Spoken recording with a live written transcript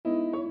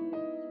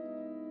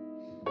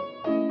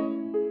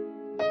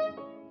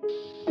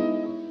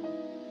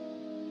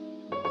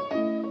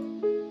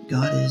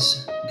God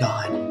is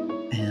God,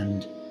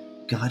 and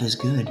God is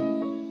good.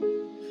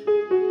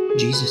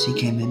 Jesus, he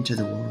came into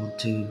the world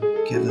to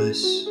give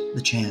us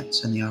the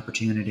chance and the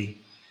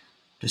opportunity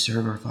to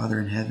serve our Father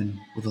in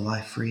heaven with a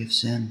life free of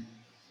sin.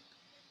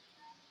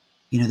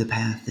 You know, the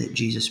path that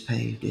Jesus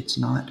paved, it's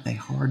not a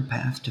hard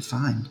path to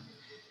find,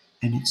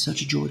 and it's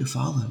such a joy to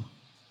follow,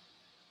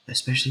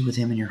 especially with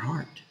him in your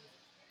heart.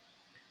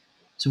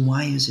 So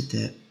why is it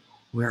that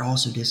we're all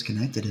so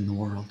disconnected in the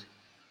world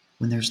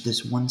when there's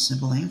this one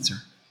simple answer?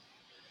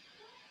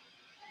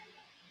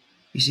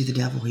 You see, the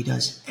devil, he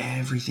does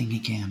everything he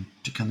can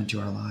to come into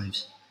our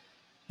lives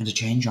and to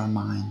change our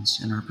minds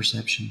and our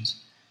perceptions,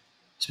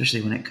 especially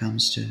when it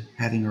comes to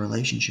having a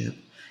relationship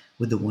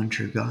with the one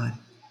true God.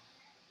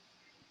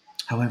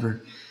 However,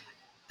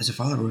 as a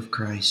follower of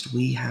Christ,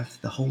 we have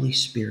the Holy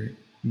Spirit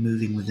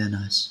moving within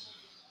us,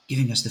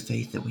 giving us the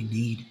faith that we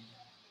need,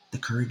 the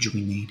courage we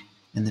need,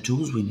 and the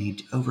tools we need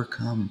to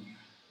overcome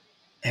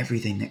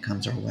everything that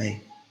comes our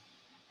way.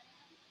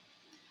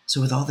 So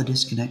with all the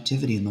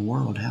disconnectivity in the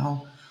world,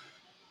 how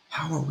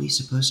are we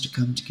supposed to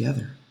come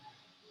together?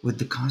 With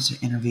the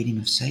constant intervening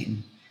of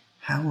Satan,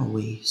 how are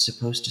we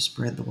supposed to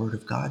spread the word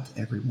of God to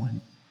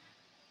everyone?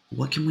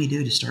 What can we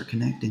do to start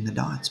connecting the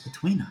dots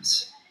between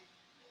us?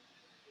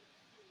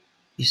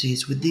 You see,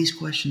 it's with these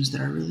questions that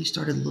I really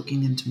started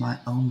looking into my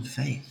own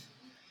faith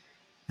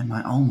and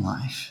my own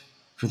life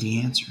for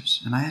the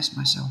answers. And I asked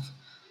myself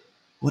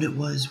what it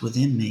was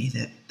within me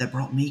that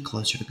brought me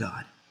closer to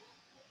God.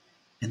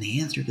 And the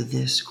answer to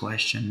this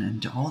question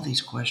and to all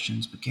these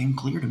questions became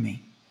clear to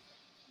me.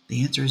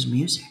 The answer is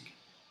music.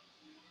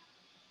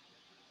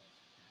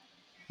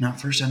 Now, at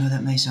first, I know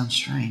that may sound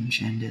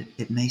strange and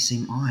it may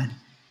seem odd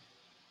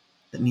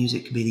that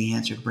music could be the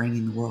answer to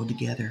bringing the world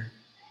together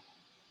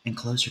and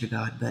closer to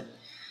God. But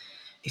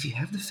if you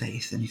have the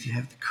faith and if you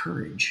have the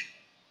courage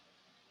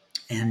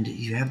and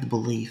you have the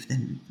belief,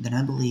 then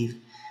I believe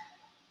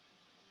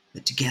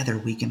that together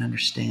we can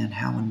understand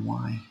how and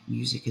why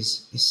music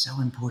is so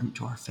important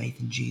to our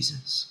faith in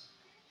Jesus.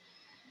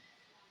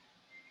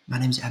 My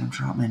name is Adam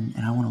Troutman,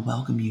 and I want to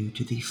welcome you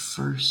to the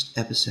first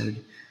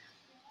episode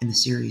in the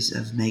series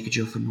of Make a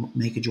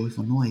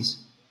Joyful Noise.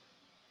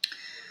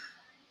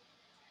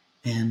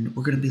 And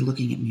we're going to be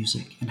looking at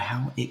music and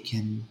how it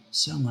can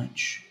so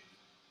much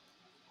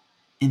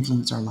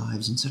influence our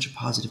lives in such a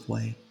positive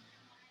way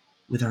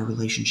with our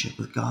relationship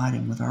with God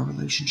and with our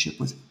relationship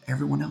with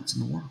everyone else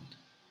in the world.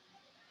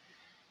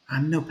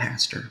 I'm no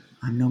pastor,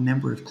 I'm no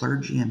member of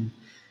clergy, and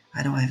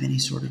I don't have any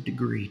sort of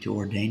degree to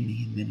ordain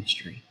me in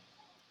ministry.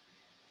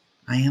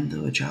 I am,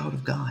 though, a child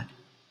of God,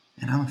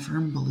 and I'm a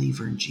firm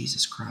believer in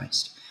Jesus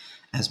Christ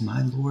as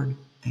my Lord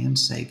and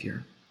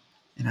Savior,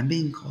 and I'm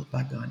being called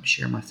by God to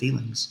share my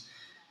feelings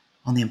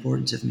on the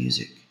importance of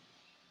music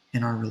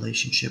in our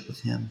relationship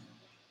with Him.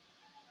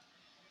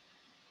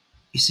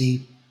 You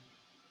see,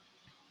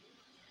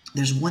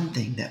 there's one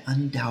thing that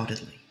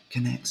undoubtedly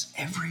connects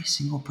every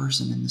single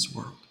person in this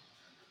world.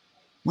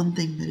 One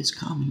thing that is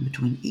common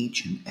between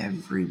each and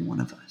every one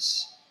of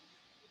us.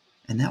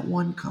 And that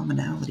one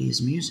commonality is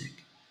music.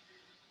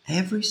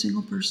 Every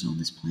single person on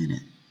this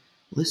planet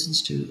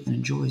listens to and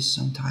enjoys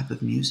some type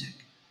of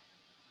music.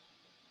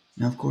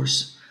 Now, of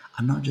course,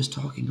 I'm not just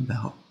talking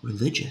about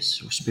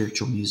religious or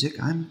spiritual music.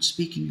 I'm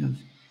speaking of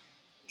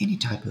any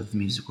type of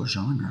musical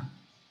genre.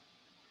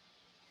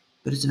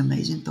 But it's an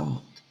amazing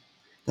thought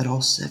that all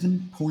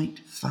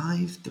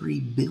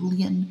 7.53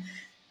 billion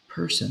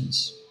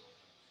persons,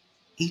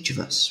 each of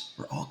us,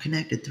 we're all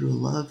connected through a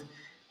love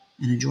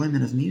and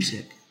enjoyment of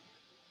music.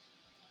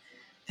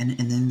 And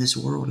in this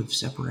world of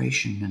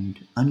separation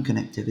and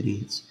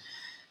unconnectivity,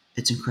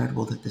 it's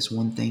incredible that this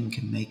one thing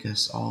can make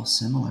us all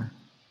similar.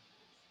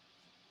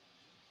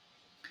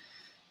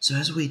 So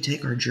as we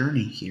take our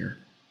journey here,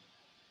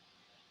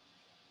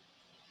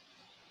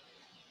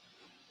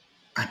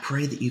 I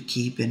pray that you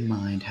keep in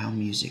mind how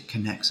music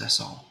connects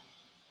us all.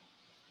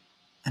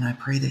 And I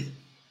pray that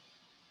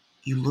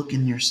you look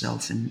in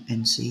yourself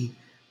and see,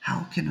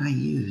 how can I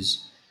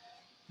use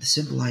the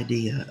simple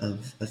idea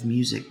of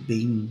music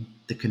being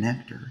the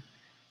connector?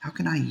 How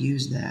can I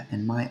use that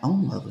and my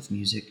own love of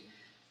music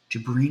to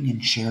bring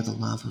and share the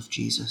love of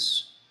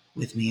Jesus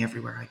with me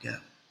everywhere I go?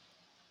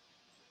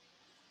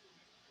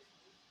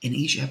 In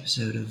each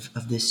episode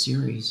of this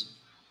series,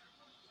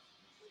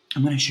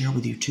 I'm going to share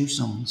with you two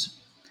songs,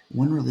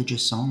 one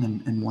religious song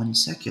and one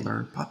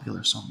secular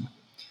popular song.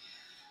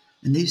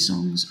 And these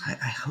songs I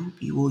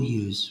hope you will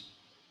use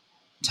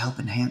to help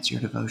enhance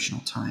your devotional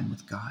time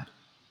with God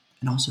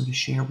and also to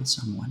share with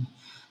someone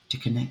to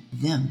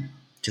connect them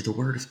to the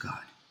Word of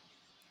God.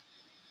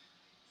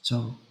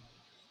 So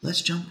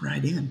let's jump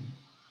right in.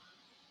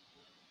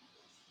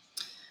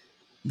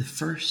 The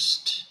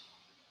first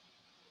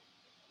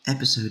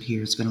episode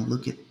here is going to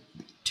look at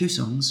two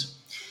songs.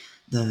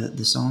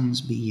 The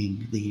songs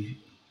being the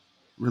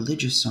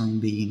religious song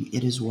being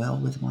It Is Well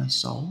With My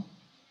Soul,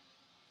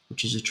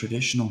 which is a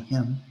traditional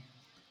hymn,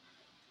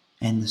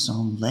 and the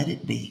song Let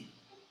It Be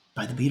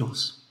by the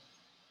Beatles.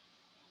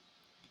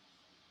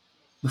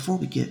 Before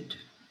we get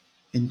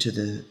into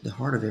the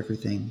heart of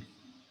everything,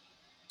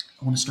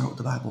 I want to start with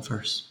the Bible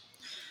verse.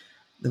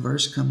 The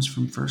verse comes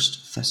from 1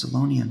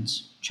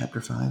 Thessalonians chapter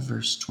 5,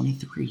 verse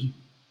 23.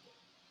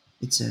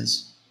 It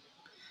says,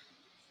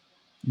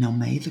 "Now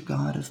may the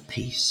God of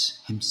peace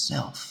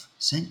himself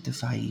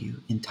sanctify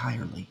you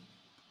entirely,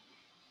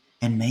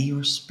 and may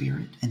your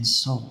spirit and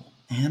soul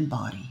and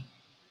body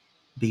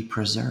be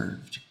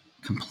preserved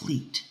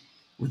complete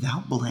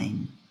without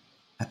blame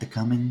at the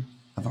coming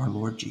of our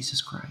Lord Jesus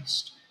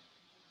Christ."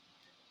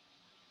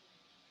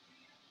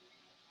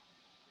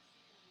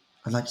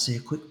 I'd like to say a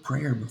quick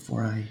prayer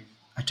before I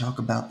talk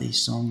about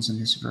these songs in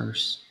this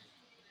verse.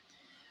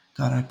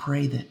 God, I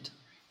pray that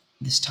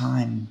this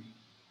time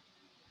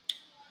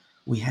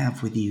we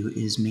have with you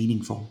is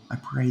meaningful. I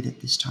pray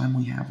that this time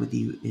we have with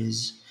you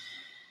is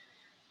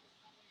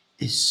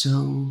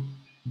so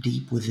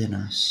deep within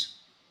us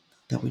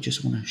that we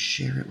just want to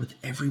share it with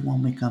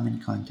everyone we come in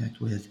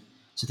contact with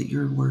so that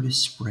your word is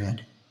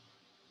spread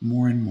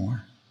more and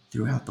more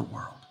throughout the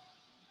world.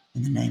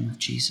 In the name of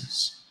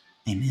Jesus,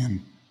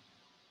 amen.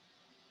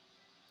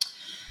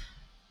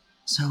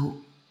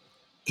 So,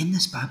 in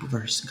this Bible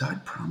verse,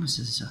 God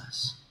promises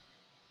us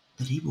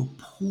that he will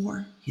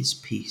pour his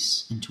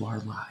peace into our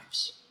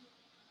lives,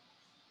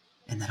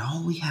 and that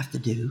all we have to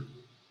do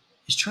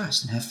is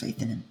trust and have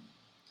faith in him.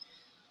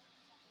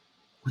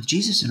 With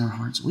Jesus in our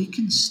hearts, we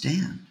can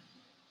stand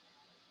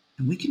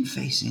and we can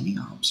face any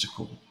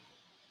obstacle,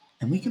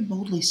 and we can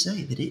boldly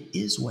say that it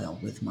is well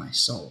with my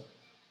soul.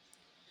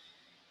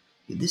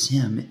 This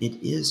hymn, it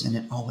is and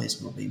it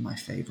always will be my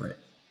favorite.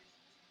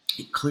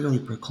 It clearly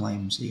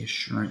proclaims the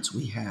assurance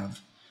we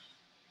have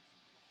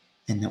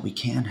and that we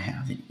can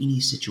have in any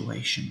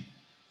situation,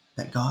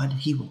 that God,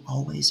 he will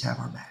always have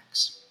our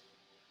backs.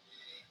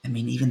 I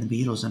mean, even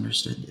the Beatles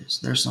understood this.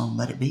 Their song,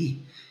 Let It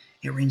Be,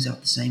 it rings out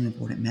the same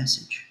important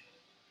message.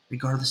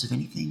 Regardless of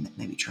anything that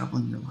may be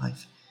troubling your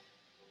life,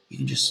 you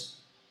can just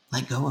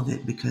let go of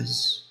it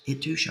because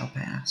it too shall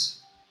pass.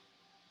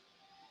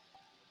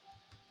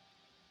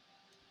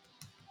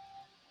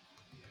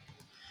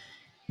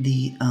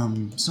 The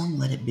song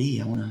Let It Be,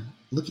 I want to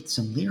look at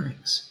some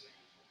lyrics.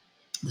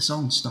 The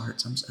song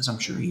starts, as I'm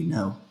sure you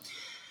know,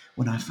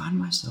 "When I find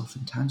myself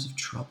in times of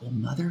trouble,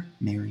 Mother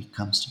Mary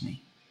comes to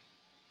me,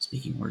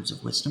 speaking words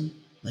of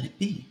wisdom, let it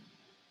be."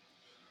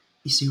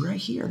 You see,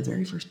 right here, the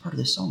very first part of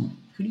this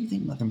song, who do you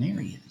think Mother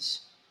Mary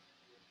is?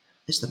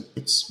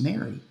 It's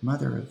Mary,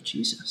 mother of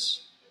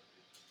Jesus.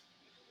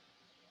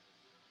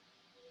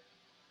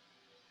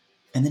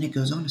 And then it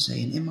goes on to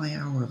say, "And in my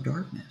hour of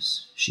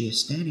darkness, she is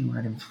standing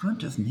right in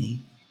front of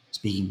me,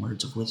 speaking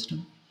words of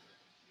wisdom,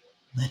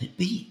 let it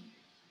be."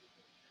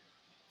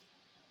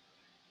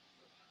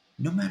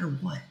 No matter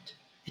what,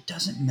 it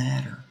doesn't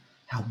matter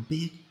how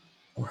big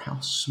or how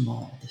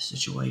small the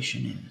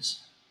situation is,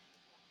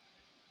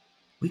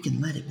 we can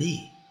let it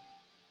be.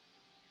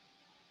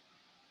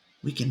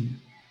 We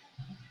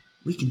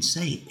can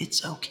say,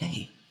 it's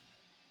okay.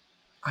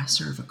 I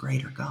serve a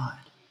greater God.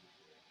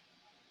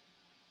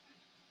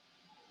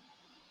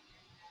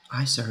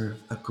 I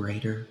serve a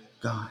greater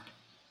God.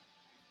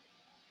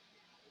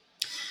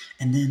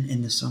 And then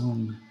in the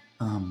song,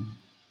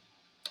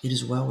 "It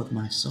Is Well With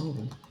My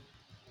Soul,"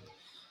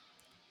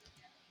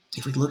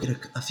 if we look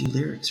at a few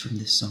lyrics from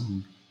this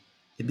song,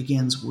 it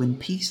begins, "When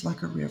peace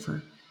like a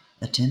river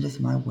attendeth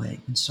my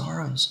way, when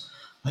sorrows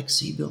like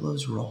sea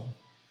billows roll,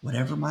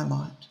 whatever my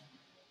lot,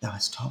 thou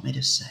hast taught me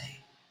to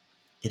say,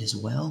 it is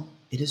well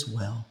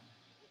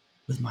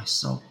with my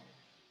soul."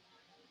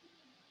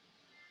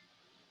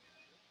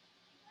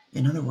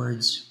 In other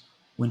words,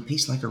 when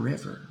peace like a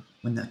river,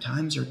 when the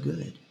times are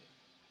good,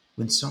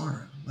 when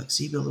sorrow like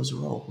sea billows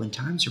roll, when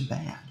times are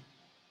bad,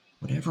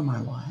 whatever my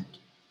lot,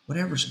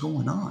 whatever's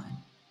going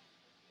on,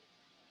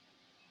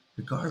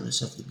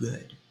 regardless of the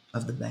good,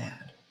 of the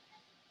bad,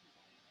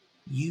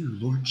 you,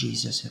 Lord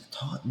Jesus, have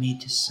taught me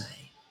to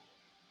say,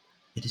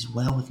 it is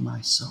well with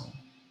my soul,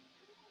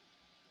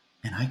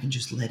 and I can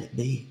just let it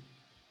be.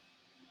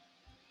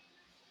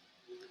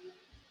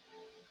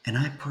 And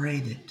I pray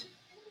that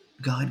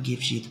God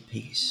gives you the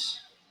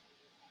peace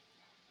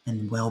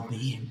and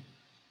well-being.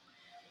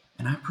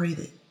 And I pray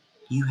that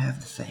you have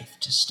the faith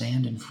to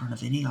stand in front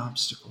of any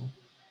obstacle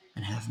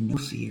and have no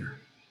fear.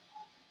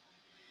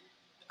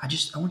 I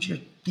want you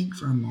to think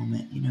for a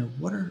moment,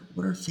 what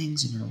are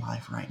things in your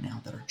life right now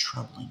that are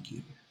troubling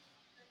you?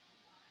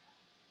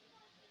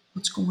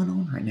 What's going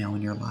on right now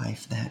in your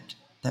life that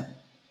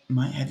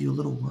might have you a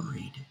little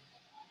worried?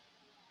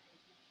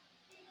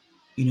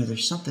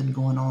 There's something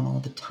going on all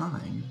the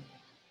time.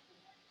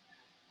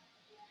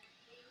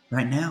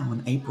 Right now,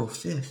 on April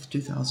 5th,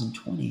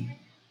 2020,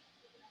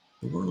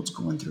 the world's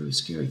going through a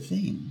scary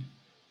thing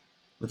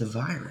with a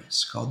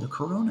virus called the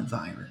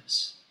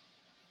coronavirus.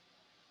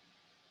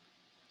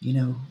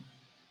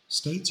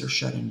 States are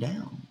shutting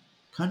down.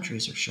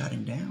 Countries are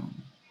shutting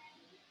down.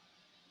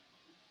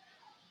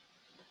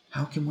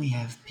 How can we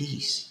have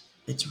peace?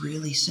 It's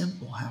really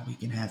simple how we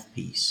can have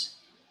peace.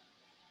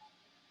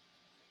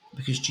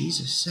 Because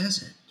Jesus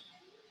says it.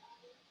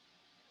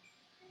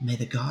 May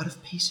the God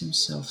of peace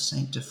himself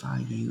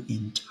sanctify you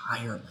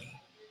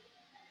entirely.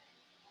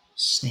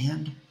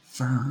 Stand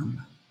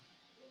firm.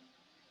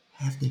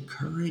 Have the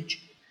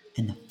courage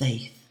and the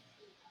faith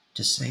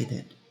to say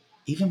that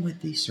even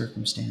with these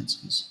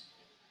circumstances,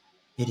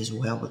 it is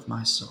well with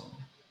my soul.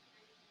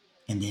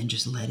 And then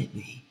just let it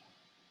be.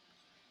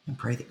 And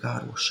pray that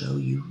God will show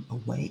you a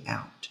way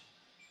out.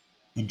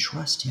 And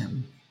trust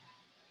Him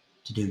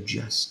to do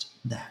just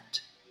that.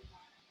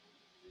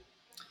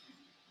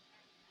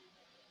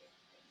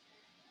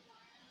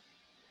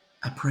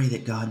 I pray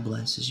that God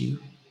blesses you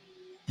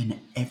in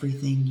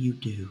everything you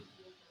do.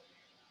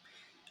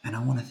 And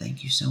I want to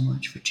thank you so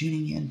much for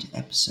tuning in to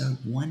episode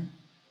 1.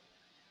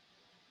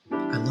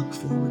 I look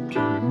forward to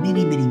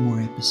many, many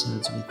more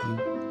episodes with you.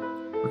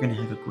 We're going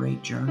to have a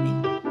great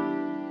journey.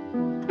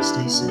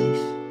 Stay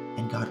safe,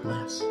 and God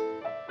bless.